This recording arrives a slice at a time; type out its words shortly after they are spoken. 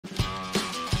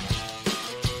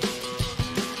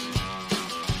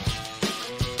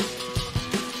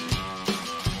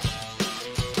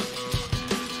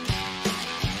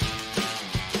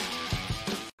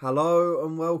Hello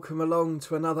and welcome along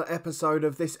to another episode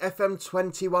of this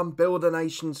FM21 Build a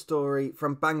Nation story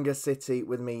from Bangor City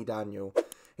with me, Daniel.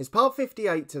 It's part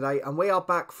 58 today and we are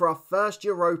back for our first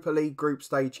Europa League group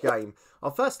stage game.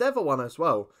 Our first ever one as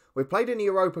well. We've played in the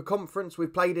Europa Conference,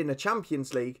 we've played in the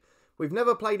Champions League. We've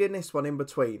never played in this one in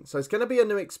between. So it's going to be a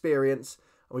new experience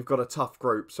and we've got a tough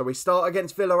group. So we start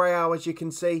against Villarreal, as you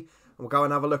can see, and we'll go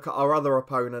and have a look at our other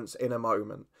opponents in a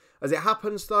moment. As it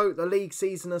happens though, the league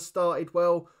season has started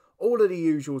well. All of the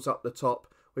usuals up the top.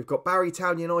 We've got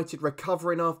Town United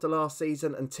recovering after last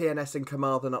season and TNS and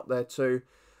Carmarthen up there too.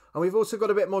 And we've also got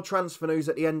a bit more transfer news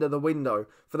at the end of the window.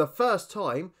 For the first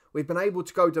time, we've been able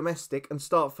to go domestic and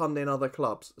start funding other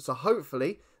clubs. So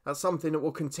hopefully, that's something that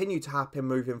will continue to happen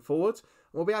moving forward. And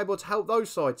we'll be able to help those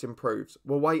sides improve.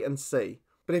 We'll wait and see.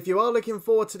 But if you are looking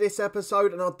forward to this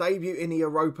episode and our debut in the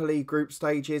Europa League group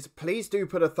stages, please do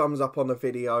put a thumbs up on the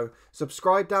video.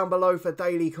 Subscribe down below for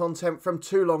daily content from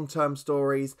 2 long-term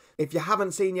stories. If you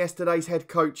haven't seen yesterday's head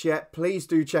coach yet, please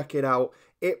do check it out.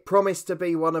 It promised to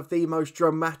be one of the most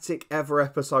dramatic ever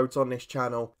episodes on this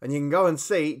channel, and you can go and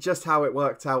see just how it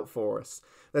worked out for us.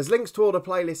 There's links to all the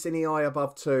playlists in the eye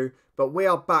above too, but we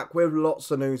are back with lots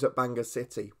of news at Bangor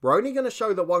City. We're only going to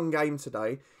show the one game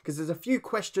today, because there's a few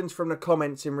questions from the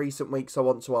comments in recent weeks I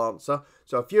want to answer.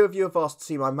 So a few of you have asked to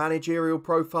see my managerial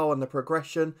profile and the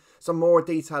progression, some more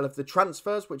detail of the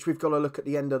transfers, which we've got to look at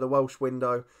the end of the Welsh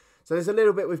window. So there's a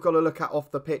little bit we've got to look at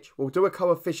off the pitch. We'll do a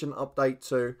coefficient update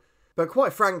too. But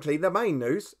quite frankly, the main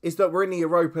news is that we're in the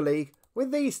Europa League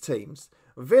with these teams.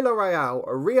 Villarreal,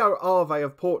 Rio Ave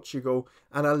of Portugal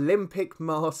and Olympique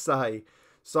Marseille.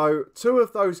 So 2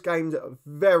 of those games are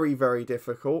very, very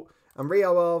difficult. And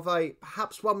Rio Ave,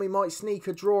 perhaps one we might sneak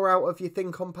a draw out of, you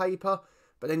think, on paper.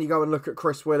 But then you go and look at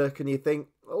Chris Willock and you think,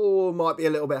 oh, it might be a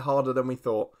little bit harder than we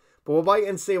thought. But we'll wait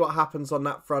and see what happens on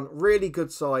that front. Really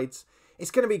good sides.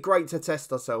 It's going to be great to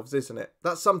test ourselves, isn't it?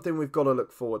 That's something we've got to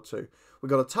look forward to. We've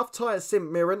got a tough tie at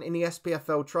St Mirren in the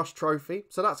SPFL Trust Trophy.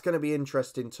 So that's going to be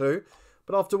interesting too.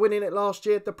 But after winning it last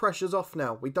year, the pressure's off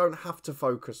now. We don't have to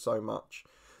focus so much.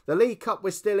 The League Cup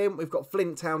we're still in. We've got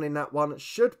Flint Town in that one. It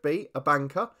should be a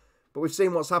banker. But we've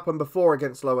seen what's happened before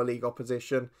against lower league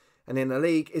opposition. And in the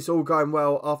league, it's all going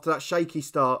well after that shaky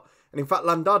start. And in fact,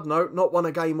 Llandudno not won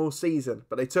a game all season.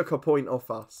 But they took a point off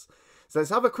us. So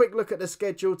let's have a quick look at the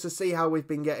schedule to see how we've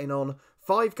been getting on.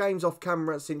 5 games off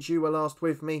camera since you were last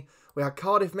with me. We had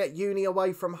Cardiff Met Uni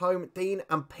away from home, Dean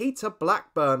and Peter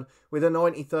Blackburn with a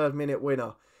 93rd minute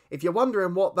winner. If you're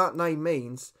wondering what that name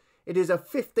means, it is a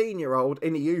 15-year-old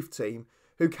in the youth team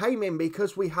who came in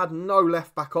because we had no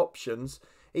left-back options.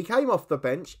 He came off the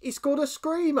bench, he scored a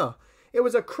screamer. It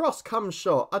was a cross-come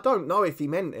shot. I don't know if he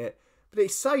meant it, but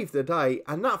it saved the day.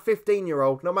 And that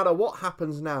 15-year-old, no matter what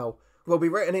happens now, will be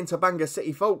written into Bangor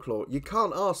City folklore. You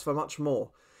can't ask for much more.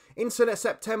 Into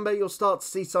September, you'll start to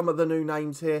see some of the new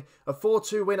names here. A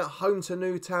 4-2 win at home to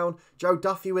Newtown. Joe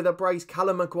Duffy with a brace,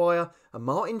 Callum Maguire, and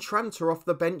Martin Tranter off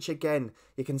the bench again.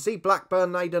 You can see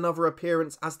Blackburn made another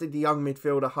appearance, as did the young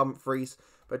midfielder Humphreys.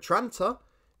 But Tranter,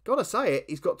 gotta say it,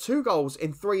 he's got 2 goals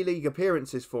in 3 league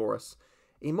appearances for us.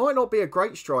 He might not be a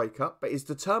great striker, but his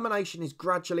determination is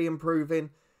gradually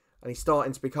improving. And he's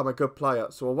starting to become a good player.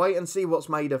 So we'll wait and see what's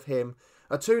made of him.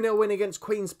 A 2-0 win against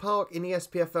Queen's Park in the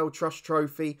SPFL Trust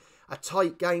Trophy. A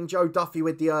tight game, Joe Duffy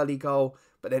with the early goal.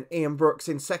 But then Ian Brooks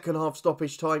in second half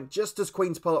stoppage time, just as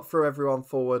Queen's Park threw everyone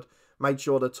forward, made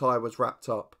sure the tie was wrapped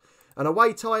up. An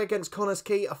away tie against Connors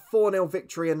Quay, a 4-0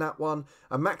 victory in that one.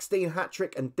 A Max Dean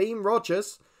hat-trick and Dean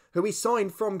Rogers, who we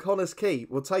signed from Connors Quay.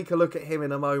 We'll take a look at him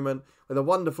in a moment with a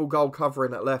wonderful goal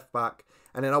covering at left back.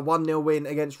 And then a 1-0 win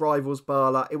against rivals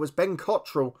Barla. It was Ben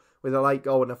Cottrell with a late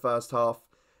goal in the first half.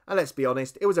 And let's be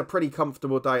honest, it was a pretty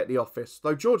comfortable day at the office,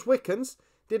 though George Wickens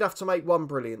did have to make one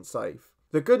brilliant save.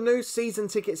 The good news, season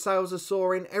ticket sales are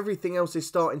soaring, everything else is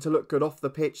starting to look good off the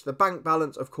pitch, the bank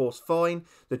balance of course fine,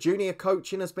 the junior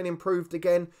coaching has been improved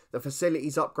again, the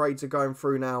facilities upgrades are going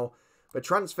through now, but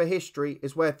transfer history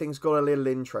is where things got a little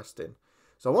interesting.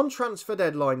 So on transfer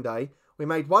deadline day, we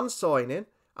made 1 signing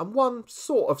and 1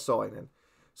 sort of signing.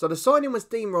 So the signing was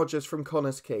Dean Rogers from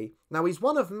Connors Quay. Now he's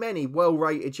one of many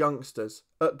well-rated youngsters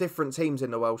at different teams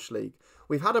in the Welsh League.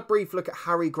 We've had a brief look at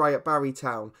Harry Gray at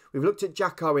Town. We've looked at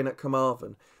Jack Owen at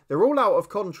Carmarthen. They're all out of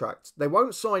contract. They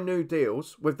won't sign new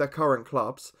deals with their current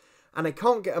clubs. And they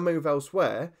can't get a move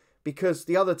elsewhere because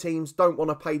the other teams don't want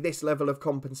to pay this level of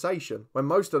compensation when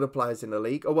most of the players in the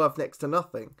league are worth next to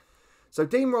nothing. So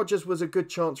Dean Rogers was a good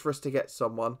chance for us to get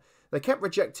someone. They kept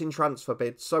rejecting transfer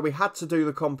bids, so we had to do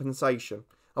the compensation.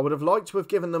 I would have liked to have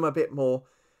given them a bit more,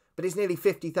 but it's nearly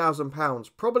 £50,000,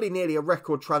 probably nearly a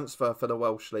record transfer for the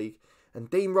Welsh League. And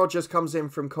Dean Rogers comes in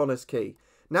from Connors Quay.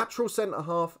 Natural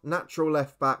centre-half, natural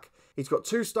left-back. He's got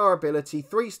 2-star ability,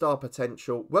 3-star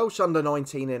potential, Welsh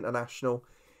under-19 international.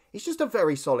 He's just a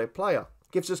very solid player.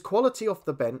 Gives us quality off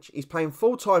the bench. He's playing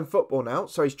full-time football now,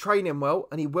 so he's training well,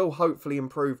 and he will hopefully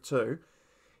improve too.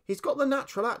 He's got the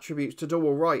natural attributes to do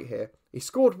all right here. He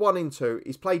scored 1 in 2.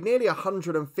 He's played nearly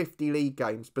 150 league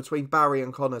games between Barry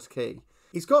and Connors Quay.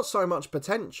 He's got so much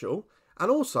potential,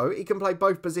 and also he can play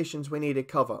both positions we needed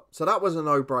cover, so that was a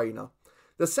no-brainer.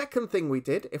 The second thing we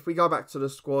did, if we go back to the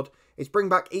squad, is bring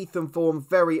back Ethan Vaughan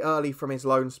very early from his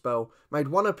loan spell. Made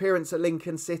 1 appearance at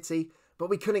Lincoln City, but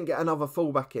we couldn't get another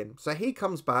fullback in. So he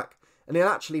comes back, and he'll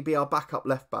actually be our backup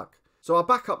left-back. So our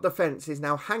backup defence is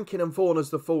now Hankin and Vaughan as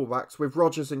the fullbacks, with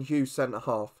Rogers and Hughes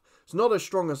centre-half. It's not as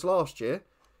strong as last year,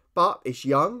 but it's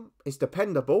young, it's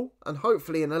dependable, and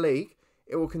hopefully in the league,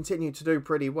 it will continue to do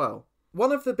pretty well.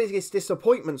 One of the biggest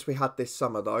disappointments we had this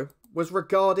summer, though, was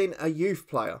regarding a youth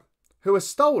player who was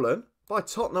stolen by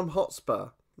Tottenham Hotspur.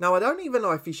 Now, I don't even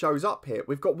know if he shows up here.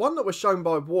 We've got one that was shown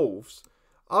by Wolves.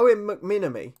 Owen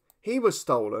McMinamy. He was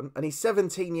stolen, and he's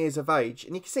 17 years of age,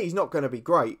 and you can see he's not going to be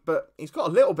great, but he's got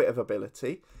a little bit of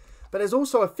ability. But there's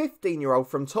also a 15-year-old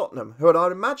from Tottenham, who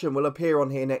I'd imagine will appear on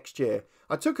here next year.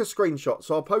 I took a screenshot,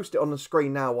 so I'll post it on the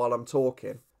screen now while I'm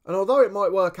talking. And although it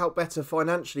might work out better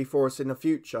financially for us in the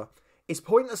future, it's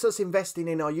pointless us investing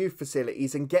in our youth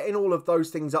facilities and getting all of those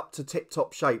things up to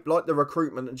tip-top shape, like the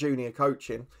recruitment and junior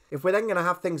coaching, if we're then going to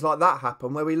have things like that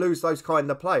happen where we lose those kind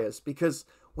of players, because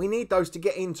we need those to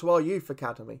get into our youth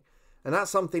academy. And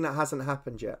that's something that hasn't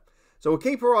happened yet. So we'll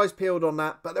keep our eyes peeled on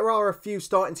that, but there are a few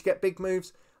starting to get big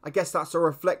moves. I guess that's a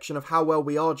reflection of how well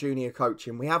we are junior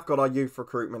coaching. We have got our youth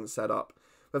recruitment set up.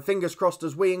 But fingers crossed,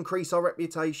 as we increase our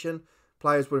reputation,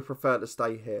 players would prefer to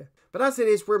stay here. But as it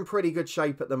is, we're in pretty good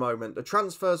shape at the moment. The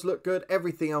transfers look good,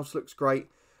 everything else looks great.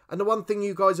 And the one thing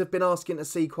you guys have been asking to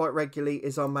see quite regularly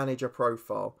is our manager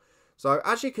profile. So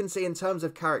as you can see in terms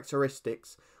of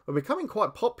characteristics, we're becoming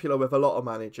quite popular with a lot of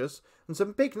managers, and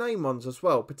some big name ones as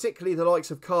well, particularly the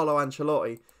likes of Carlo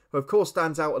Ancelotti, who of course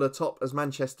stands out at the top as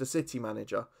Manchester City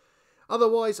manager.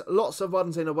 Otherwise, lots of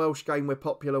ones in a Welsh game we're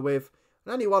popular with,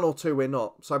 and only 1 or 2 we're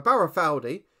not. So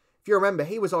Barafaldi, if you remember,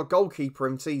 he was our goalkeeper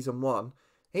in season 1.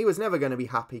 He was never going to be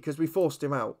happy because we forced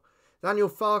him out. Daniel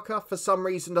Farker, for some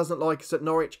reason, doesn't like us at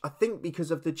Norwich, I think because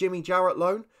of the Jimmy Jarrett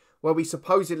loan, where we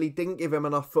supposedly didn't give him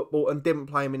enough football and didn't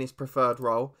play him in his preferred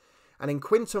role. And in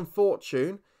Quinton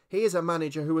Fortune, he is a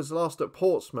manager who was last at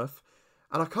Portsmouth,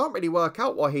 and I can't really work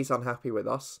out why he's unhappy with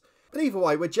us. But either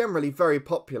way, we're generally very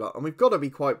popular, and we've got to be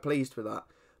quite pleased with that.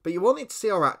 But you wanted to see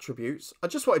our attributes. I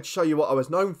just wanted to show you what I was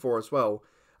known for as well.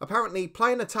 Apparently,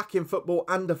 playing attacking football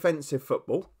and defensive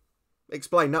football.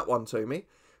 Explain that one to me.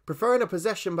 Preferring a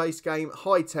possession-based game,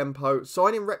 high tempo,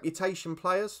 signing reputation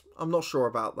players. I'm not sure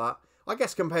about that. I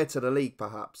guess compared to the league,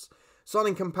 perhaps.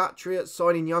 Signing compatriots,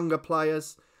 signing younger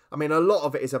players. I mean, a lot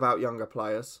of it is about younger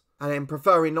players. And then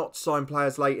preferring not to sign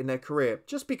players late in their career,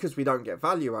 just because we don't get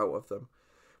value out of them.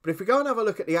 But if we go and have a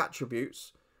look at the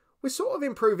attributes, we're sort of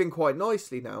improving quite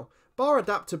nicely now. Bar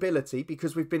adaptability,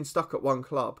 because we've been stuck at one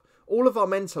club, all of our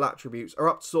mental attributes are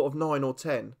up to sort of 9 or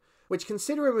 10. Which,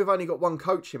 considering we've only got 1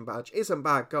 coaching badge, isn't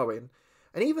bad going.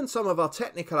 And even some of our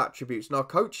technical attributes and our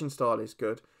coaching style is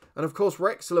good. And of course,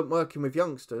 we're excellent working with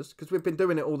youngsters, because we've been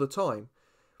doing it all the time.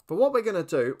 But what we're going to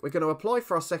do, we're going to apply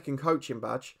for our 2nd coaching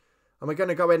badge, and we're going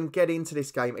to go ahead and get into this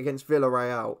game against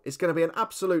Villarreal. It's going to be an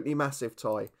absolutely massive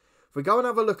tie. If we go and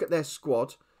have a look at their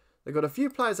squad, they've got a few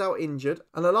players out injured,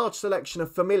 and a large selection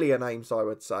of familiar names, I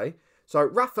would say. So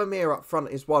Rafa Mir up front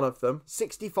is one of them,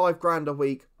 65 grand a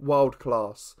week, world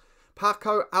class.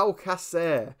 Paco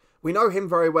Alcacer, we know him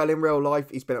very well in real life.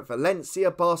 He's been at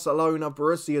Valencia, Barcelona,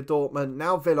 Borussia Dortmund,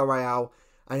 now Villarreal,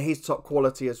 and he's top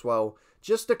quality as well.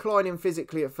 Just declining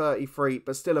physically at 33,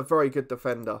 but still a very good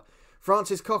defender.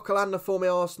 Francis Coquelin, the former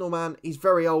Arsenal man, he's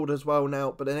very old as well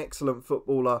now, but an excellent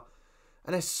footballer.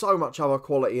 And there's so much other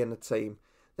quality in the team.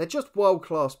 They're just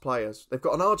world-class players. They've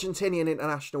got an Argentinian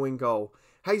international in goal.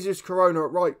 Jesus Corona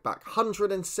at right back,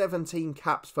 117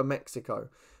 caps for Mexico.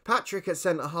 Patrick at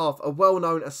centre-half, a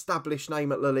well-known established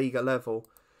name at La Liga level.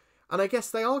 And I guess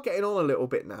they are getting on a little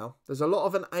bit now. There's a lot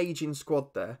of an ageing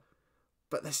squad there.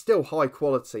 But they're still high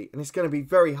quality, and it's going to be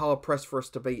very hard pressed for us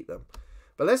to beat them.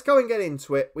 But let's go and get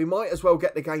into it. We might as well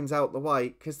get the games out the way,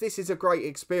 because this is a great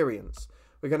experience.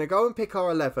 We're going to go and pick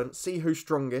our 11, see who's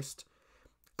strongest.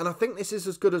 And I think this is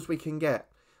as good as we can get.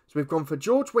 So we've gone for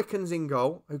George Wickens in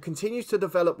goal, who continues to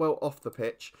develop well off the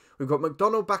pitch. We've got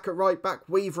McDonald back at right back,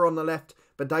 Weaver on the left,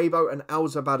 Badebo and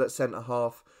Alzabad at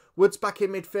centre-half. Woods back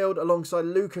in midfield alongside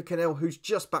Luca Cannell, who's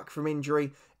just back from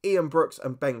injury, Ian Brooks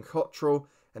and Ben Cottrell.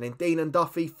 And in Dean and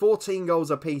Duffy, 14 goals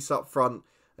apiece up front.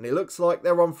 and it looks like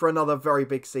they're on for another very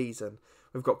big season.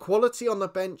 We've got quality on the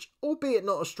bench, albeit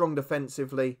not as strong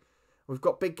defensively. We've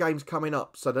got big games coming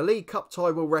up, so the League Cup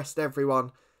tie will rest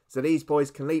everyone, so these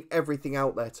boys can leave everything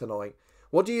out there tonight.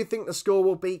 What do you think the score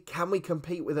will be? Can we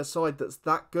compete with a side that's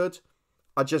that good?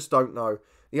 I just don't know.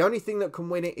 The only thing that can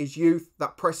win it is youth,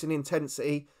 that pressing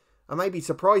intensity, and maybe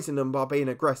surprising them by being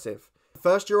aggressive.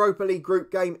 First Europa League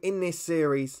group game in this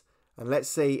series, and let's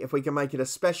see if we can make it a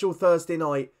special Thursday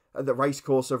night at the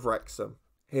racecourse of Wrexham.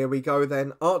 Here we go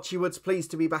then. Archie Wood's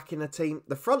pleased to be back in the team.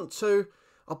 The front two,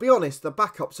 I'll be honest, the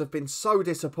backups have been so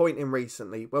disappointing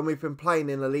recently when we've been playing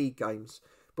in the league games.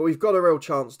 But we've got a real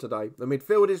chance today. The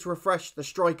midfield is refreshed, the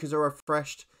strikers are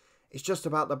refreshed. It's just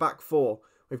about the back four.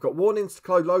 We've got warnings to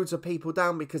close loads of people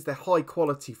down because they're high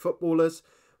quality footballers.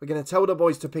 We're going to tell the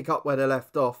boys to pick up where they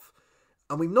left off.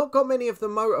 And we've not got many of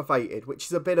them motivated, which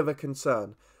is a bit of a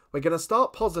concern. We're going to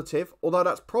start positive, although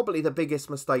that's probably the biggest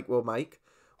mistake we'll make.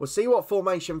 We'll see what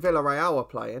formation Villarreal are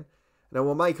playing, and then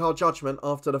we'll make our judgment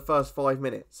after the first 5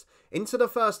 minutes. Into the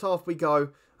first half we go,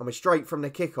 and we're straight from the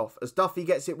kickoff as Duffy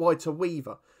gets it wide to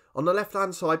Weaver. On the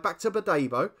left-hand side, back to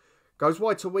Badebo. Goes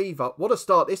wide to Weaver. What a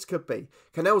start this could be.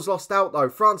 Canel's lost out though.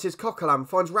 Francis Coquelin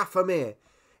finds Rafa Mir.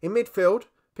 In midfield,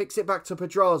 picks it back to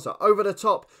Pedraza. Over the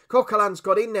top. Coquelin's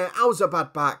got in there.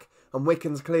 Alzabad back. And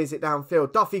Wickens clears it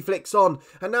downfield. Duffy flicks on.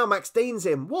 And now Max Dean's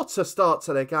in. What a start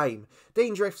to the game.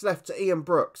 Dean drifts left to Ian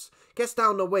Brooks. Gets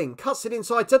down the wing. Cuts it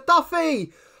inside to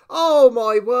Duffy. Oh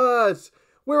my word.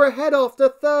 We're ahead after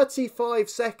 35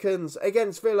 seconds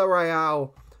against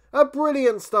Villarreal. A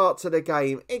brilliant start to the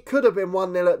game. It could have been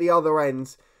 1-0 at the other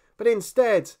end. But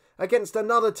instead, against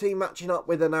another team matching up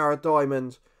with a narrow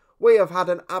diamond, we have had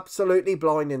an absolutely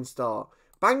blinding start.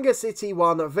 Bangor City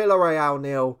 1, Villarreal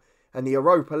 0, and the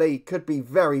Europa League could be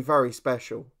very, very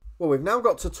special. Well, we've now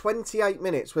got to 28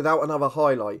 minutes without another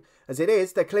highlight. As it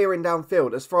is, they're clearing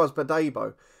downfield as far as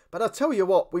Badebo. But I tell you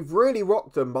what, we've really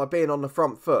rocked them by being on the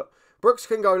front foot. Brooks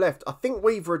can go left. I think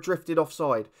Weaver had drifted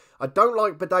offside. I don't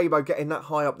like Badebo getting that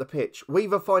high up the pitch.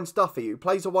 Weaver finds Duffy, who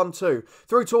plays a 1-2.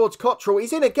 Through towards Cottrell.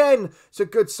 He's in again. It's a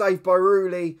good save by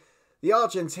Rulli. The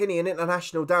Argentinian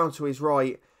international down to his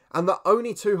right. And the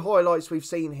only two highlights we've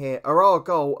seen here are our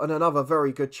goal and another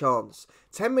very good chance.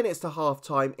 10 minutes to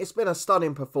half-time. It's been a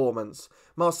stunning performance.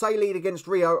 Marseille lead against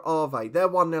Rio Ave. They're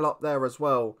 1-0 up there as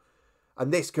well.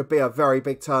 And this could be a very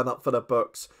big turn-up for the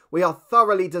books. We are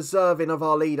thoroughly deserving of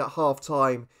our lead at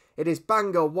half-time. It is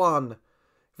Bangor 1,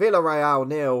 Villarreal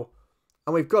 0.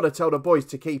 And we've got to tell the boys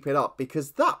to keep it up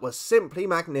because that was simply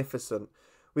magnificent.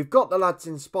 We've got the lads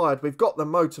inspired. We've got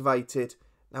them motivated.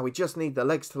 Now we just need the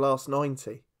legs to last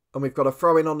 90. And we've got a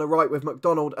throw in on the right with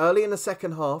McDonald early in the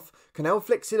second half. Canel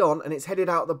flicks it on and it's headed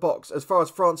out of the box as far as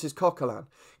Francis Coquelin.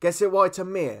 Gets it wide to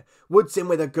Mir. Woods in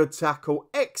with a good tackle.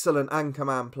 Excellent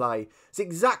anchorman play. It's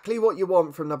exactly what you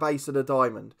want from the base of the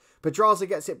diamond. Pedraza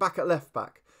gets it back at left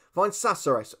back. Finds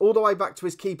Saceres all the way back to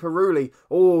his keeper Rulli.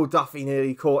 Oh, Duffy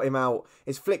nearly caught him out.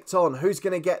 It's flicked on. Who's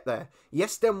going to get there?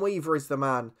 Yes, then Weaver is the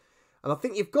man. And I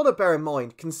think you've got to bear in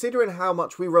mind, considering how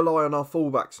much we rely on our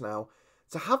fullbacks now,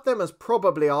 to have them as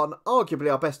probably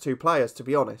arguably our best two players, to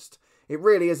be honest. It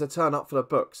really is a turn up for the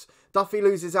books. Duffy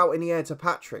loses out in the air to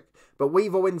Patrick, but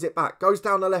Weaver wins it back. Goes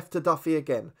down the left to Duffy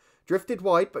again. Drifted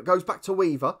wide, but goes back to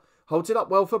Weaver. Holds it up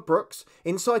well for Brooks.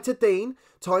 Inside to Dean.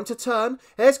 Time to turn.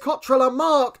 There's Cottrell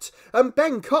unmarked. And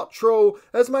Ben Cottrell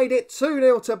has made it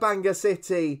 2-0 to Bangor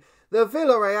City. The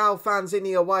Villarreal fans in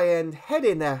the away end, head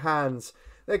in their hands.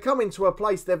 They're coming to a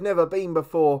place they've never been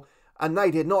before, and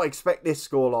they did not expect this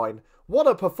scoreline. What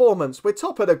a performance. We're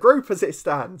top of the group as it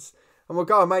stands. And we'll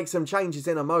go and make some changes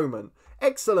in a moment.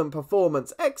 Excellent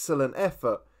performance. Excellent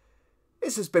effort.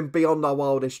 This has been beyond our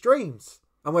wildest dreams.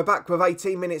 And we're back with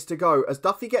 18 minutes to go as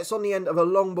Duffy gets on the end of a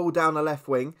long ball down the left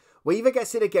wing. Weaver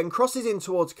gets it again, crosses in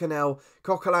towards Canel.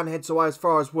 Coquelin heads away as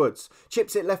far as Woods.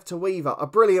 Chips it left to Weaver. A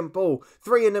brilliant ball.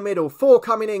 3 in the middle. 4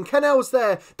 coming in. Canel's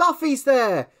there. Duffy's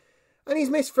there. And he's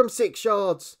missed from 6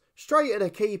 yards. Straight at the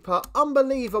keeper.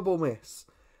 Unbelievable miss.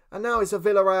 And now it's a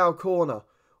Villarreal corner.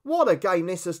 What a game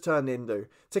this has turned into.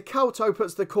 Tecalto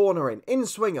puts the corner in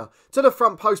swinger. To the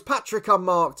front post. Patrick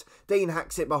unmarked. Dean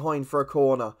hacks it behind for a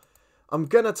corner. I'm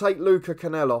going to take Luca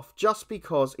Canel off just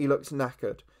because he looks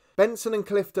knackered. Benson and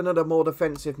Clifton are the more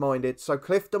defensive minded, so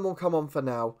Clifton will come on for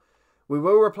now. We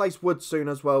will replace Wood soon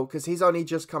as well because he's only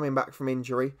just coming back from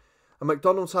injury. And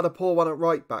McDonald's had a poor one at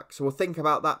right back, so we'll think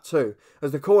about that too.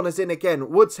 As the corner's in again,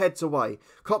 Woods heads away.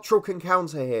 Cottrell can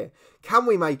counter here. Can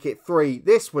we make it 3?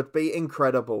 This would be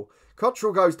incredible.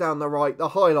 Cottrell goes down the right, the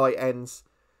highlight ends.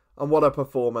 And what a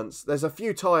performance. There's a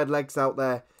few tired legs out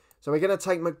there. So we're going to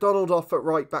take McDonald off at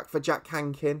right back for Jack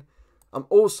Hankin. I'm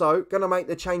also going to make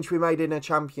the change we made in the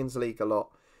Champions League a lot.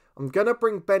 I'm going to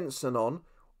bring Benson on,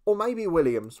 or maybe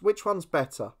Williams. Which one's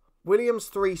better? Williams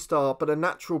 3-star, but a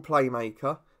natural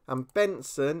playmaker. And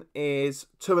Benson is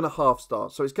 2.5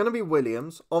 stars. So it's going to be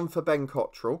Williams on for Ben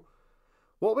Cottrell.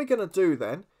 What we're going to do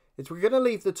then is we're going to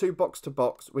leave the 2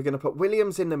 box-to-box. We're going to put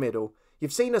Williams in the middle.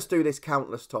 You've seen us do this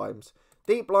countless times.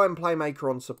 Deep line playmaker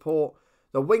on support.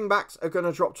 The wing-backs are going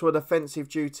to drop to a defensive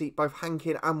duty. Both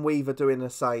Hankin and Weaver doing the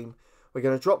same. We're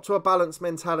going to drop to a balanced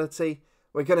mentality.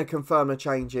 We're going to confirm the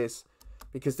changes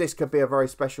because this could be a very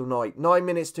special night. 9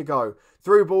 minutes to go.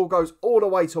 Through ball goes all the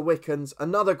way to Wickens.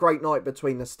 Another great night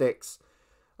between the sticks.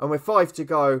 And with 5 to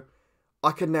go,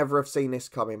 I could never have seen this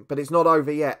coming. But it's not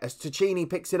over yet as Ticini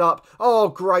picks it up. Oh,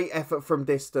 great effort from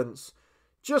distance.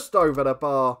 Just over the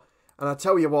bar. And I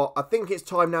tell you what, I think it's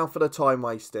time now for the time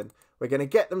wasting. We're going to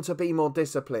get them to be more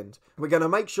disciplined. We're going to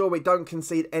make sure we don't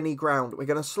concede any ground. We're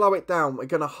going to slow it down. We're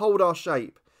going to hold our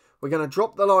shape. We're going to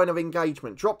drop the line of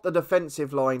engagement, drop the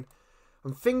defensive line.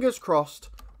 And fingers crossed,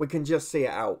 we can just see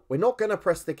it out. We're not going to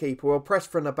press the keeper. We'll press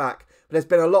from the back. But there's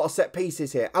been a lot of set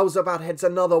pieces here. Alzabad heads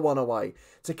another one away.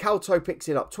 Tecalto picks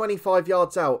it up. 25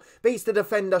 yards out. Beats the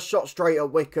defender. Shot straight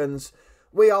at Wickens.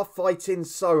 We are fighting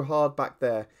so hard back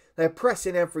there. They're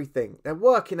pressing everything. They're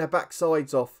working their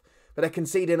backsides off. But they're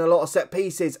conceding a lot of set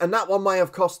pieces. And that one may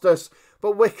have cost us.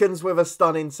 But Wickens with a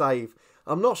stunning save.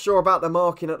 I'm not sure about the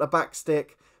marking at the back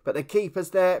stick. But the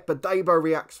keeper's there. But Debo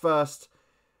reacts first.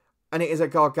 And it is a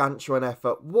gargantuan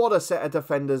effort. What a set of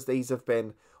defenders these have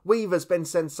been. Weaver's been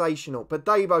sensational. But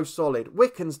Debo's solid.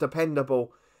 Wickens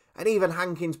dependable. And even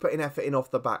Hankin's putting effort in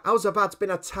off the back. Alzabad's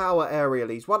been a tower aerial.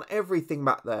 He's won everything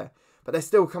back there. But they're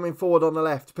still coming forward on the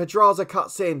left. Pedraza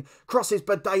cuts in. Crosses,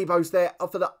 but Debo's there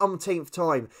for the umpteenth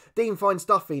time. Dean finds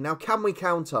Duffy. Now can we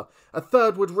counter? A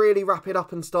third would really wrap it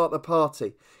up and start the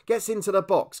party. Gets into the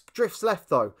box. Drifts left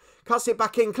though. Cuts it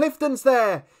back in. Clifton's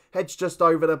there. Heads just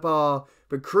over the bar.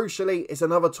 But crucially, it's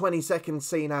another 20 seconds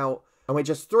seen out. And we're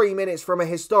just 3 minutes from a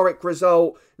historic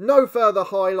result. No further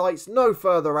highlights. No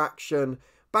further action.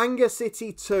 Bangor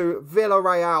City 2.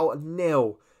 Villarreal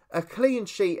 0. A clean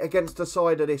sheet against a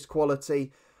side of this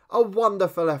quality. A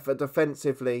wonderful effort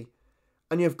defensively.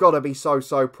 And you've got to be so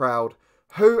proud.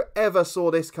 Who ever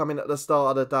saw this coming at the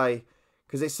start of the day?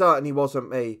 Because it certainly wasn't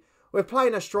me. We're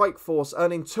playing a strike force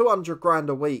earning 200 grand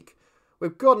a week.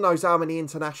 With God knows how many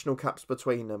international caps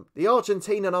between them. The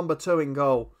Argentina number 2 in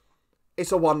goal.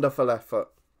 It's a wonderful effort.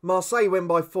 Marseille win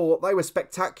by 4. They were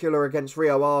spectacular against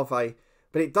Rio Ave.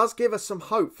 But it does give us some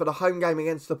hope for the home game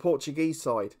against the Portuguese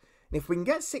side. And if we can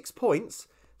get 6 points,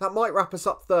 that might wrap us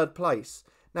up 3rd place.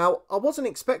 Now, I wasn't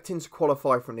expecting to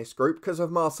qualify from this group because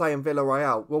of Marseille and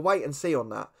Villarreal. We'll wait and see on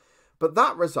that. But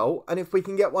that result, and if we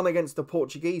can get one against the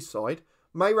Portuguese side,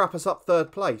 may wrap us up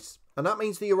 3rd place. And that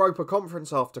means the Europa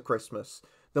Conference after Christmas.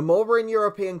 The more we're in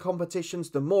European competitions,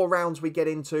 the more rounds we get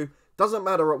into. Doesn't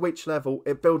matter at which level,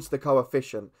 it builds the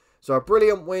coefficient. So a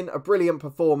brilliant win, a brilliant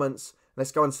performance.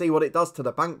 Let's go and see what it does to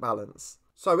the bank balance.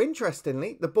 So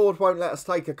interestingly, the board won't let us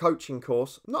take a coaching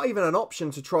course. Not even an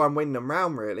option to try and win them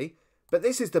round really. But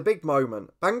this is the big moment.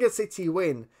 Bangor City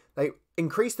win. They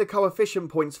increase the coefficient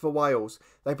points for Wales.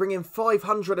 They bring in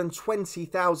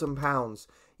 £520,000.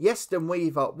 Yeston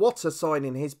Weaver, what a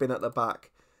signing he's been at the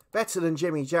back. Better than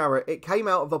Jimmy Jarrett. It came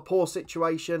out of a poor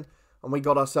situation and we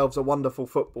got ourselves a wonderful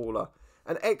footballer.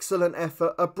 An excellent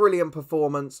effort, a brilliant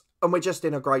performance, and we're just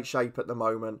in a great shape at the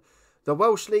moment. The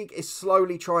Welsh League is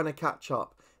slowly trying to catch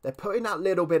up. They're putting that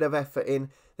little bit of effort in.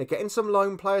 They're getting some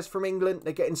loan players from England.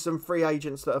 They're getting some free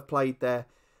agents that have played there.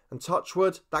 And touch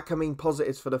wood, that can mean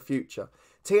positives for the future.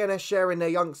 TNS sharing their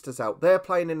youngsters out. They're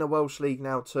playing in the Welsh League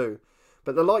now too.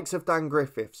 But the likes of Dan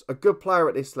Griffiths, a good player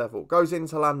at this level, goes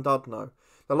into Llandudno.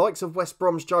 The likes of West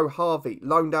Brom's Joe Harvey,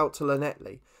 loaned out to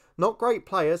Llanelli. Not great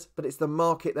players, but it's the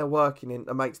market they're working in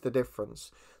that makes the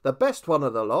difference. The best one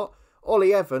of the lot,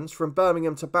 Ollie Evans from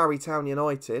Birmingham to Barrytown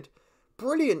United.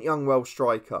 Brilliant young Welsh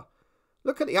striker.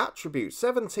 Look at the attributes,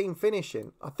 17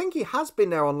 finishing. I think he has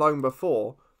been there on loan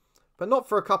before, but not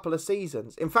for a couple of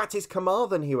seasons. In fact, it's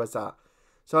Carmarthen he was at.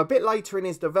 So a bit later in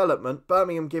his development,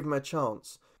 Birmingham give him a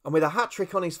chance. And with a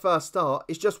hat-trick on his first start,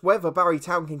 it's just whether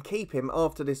Barrytown can keep him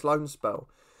after this loan spell.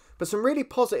 But some really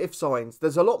positive signs.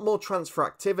 There's a lot more transfer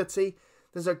activity.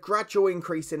 There's a gradual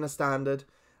increase in the standard.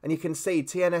 And you can see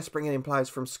TNS bringing in players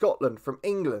from Scotland, from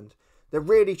England. They're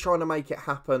really trying to make it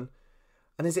happen.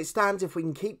 And as it stands, if we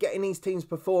can keep getting these teams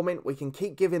performing, we can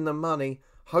keep giving them money.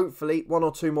 Hopefully, 1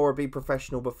 or 2 more will be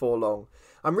professional before long.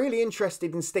 I'm really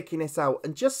interested in sticking this out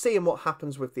and just seeing what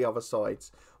happens with the other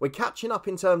sides. We're catching up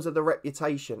in terms of the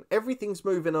reputation. Everything's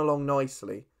moving along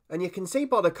nicely. And you can see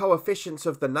by the coefficients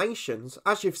of the nations,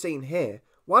 as you've seen here,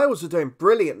 Wales are doing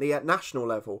brilliantly at national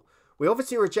level. We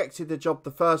obviously rejected the job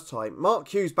the first time. Mark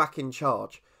Hughes back in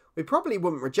charge. We probably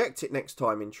wouldn't reject it next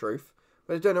time in truth.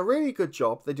 But they're doing a really good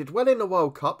job. They did well in the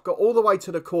World Cup, got all the way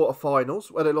to the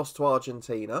quarterfinals where they lost to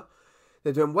Argentina.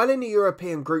 They're doing well in the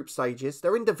European group stages.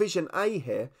 They're in Division A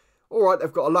here. Alright,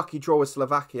 they've got a lucky draw with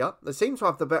Slovakia. They seem to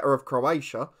have the better of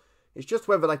Croatia. It's just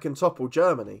whether they can topple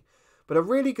Germany. But a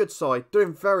really good side,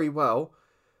 doing very well.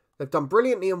 They've done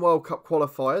brilliantly in World Cup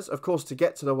qualifiers, of course, to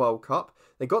get to the World Cup.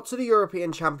 They got to the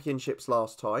European Championships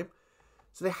last time.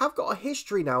 So they have got a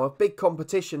history now of big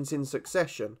competitions in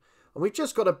succession. And we've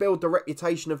just got to build the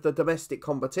reputation of the domestic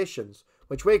competitions,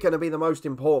 which we're going to be the most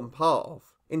important part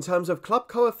of. In terms of club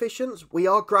coefficients, we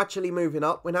are gradually moving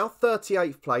up. We're now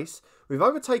 38th place. We've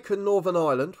overtaken Northern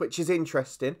Ireland, which is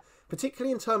interesting,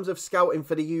 particularly in terms of scouting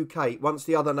for the UK once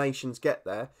the other nations get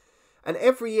there. And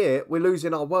every year, we're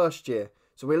losing our worst year.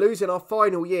 So we're losing our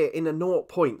final year in the 0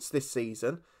 points this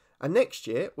season. And next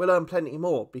year, we'll earn plenty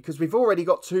more because we've already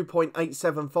got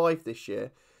 2.875 this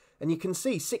year. And you can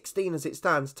see 16 as it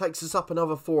stands takes us up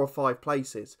another 4 or 5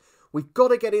 places. We've got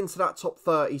to get into that top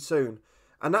 30 soon.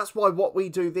 And that's why what we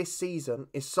do this season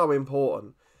is so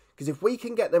important. Because if we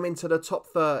can get them into the top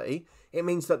 30, it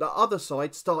means that the other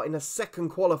side start in a second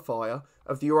qualifier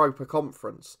of the Europa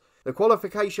Conference. The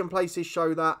qualification places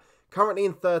show that. Currently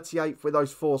in 38th with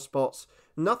those 4 spots.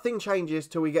 Nothing changes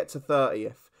till we get to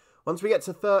 30th. Once we get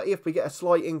to 30th, we get a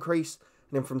slight increase.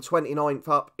 And then from 29th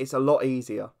up, it's a lot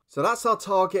easier. So that's our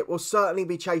target. We'll certainly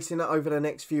be chasing it over the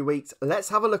next few weeks. Let's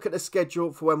have a look at the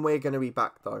schedule for when we're going to be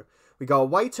back though. We go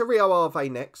away to Rio Ave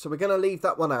next, so we're going to leave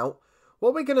that one out.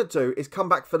 What we're going to do is come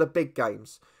back for the big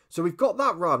games. So we've got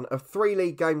that run of 3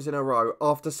 league games in a row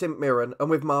after St Mirren and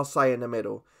with Marseille in the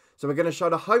middle. So we're going to show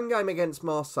the home game against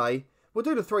Marseille. We'll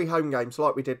do the 3 home games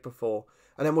like we did before.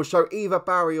 And then we'll show either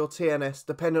Barry or TNS,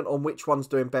 dependent on which one's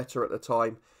doing better at the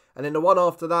time. And then the one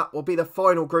after that will be the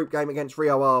final group game against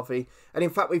Rio Ave. And in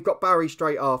fact, we've got Barry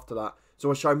straight after that. So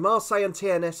we'll show Marseille and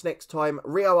TNS next time,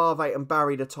 Rio Ave and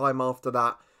Barry the time after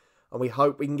that. And we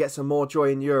hope we can get some more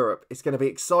joy in Europe. It's going to be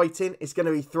exciting. It's going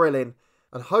to be thrilling.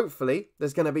 And hopefully,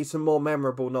 there's going to be some more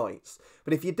memorable nights.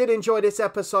 But if you did enjoy this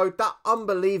episode, that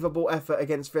unbelievable effort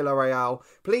against Villarreal,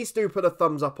 please do put a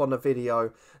thumbs up on the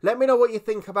video. Let me know what you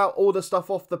think about all the stuff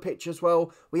off the pitch as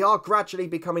well. We are gradually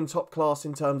becoming top class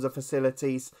in terms of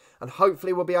facilities. And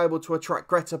hopefully we'll be able to attract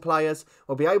greater players.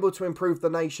 We'll be able to improve the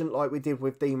nation like we did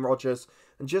with Dean Rogers.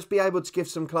 And just be able to give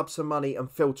some clubs some money and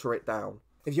filter it down.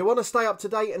 If you want to stay up to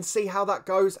date and see how that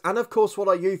goes, and of course what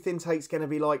our youth intake's going to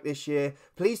be like this year,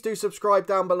 please do subscribe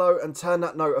down below and turn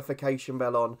that notification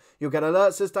bell on. You'll get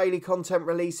alerts as daily content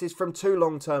releases from 2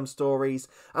 long-term stories,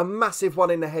 a massive one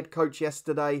in the head coach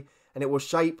yesterday, and it will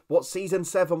shape what Season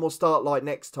 7 will start like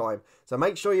next time. So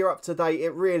make sure you're up to date.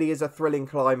 It really is a thrilling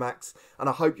climax, and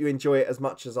I hope you enjoy it as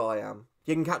much as I am.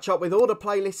 You can catch up with all the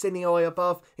playlists in the eye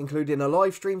above, including a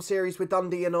live stream series with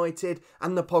Dundee United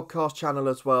and the podcast channel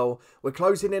as well. We're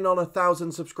closing in on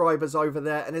 1,000 subscribers over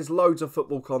there and there's loads of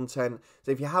football content.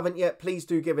 So if you haven't yet, please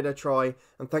do give it a try.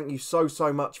 And thank you so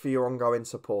much for your ongoing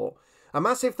support. A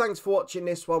massive thanks for watching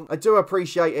this one. I do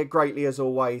appreciate it greatly as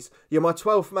always. You're my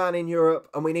 12th man in Europe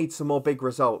and we need some more big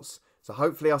results. So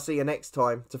hopefully I'll see you next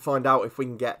time to find out if we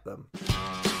can get them.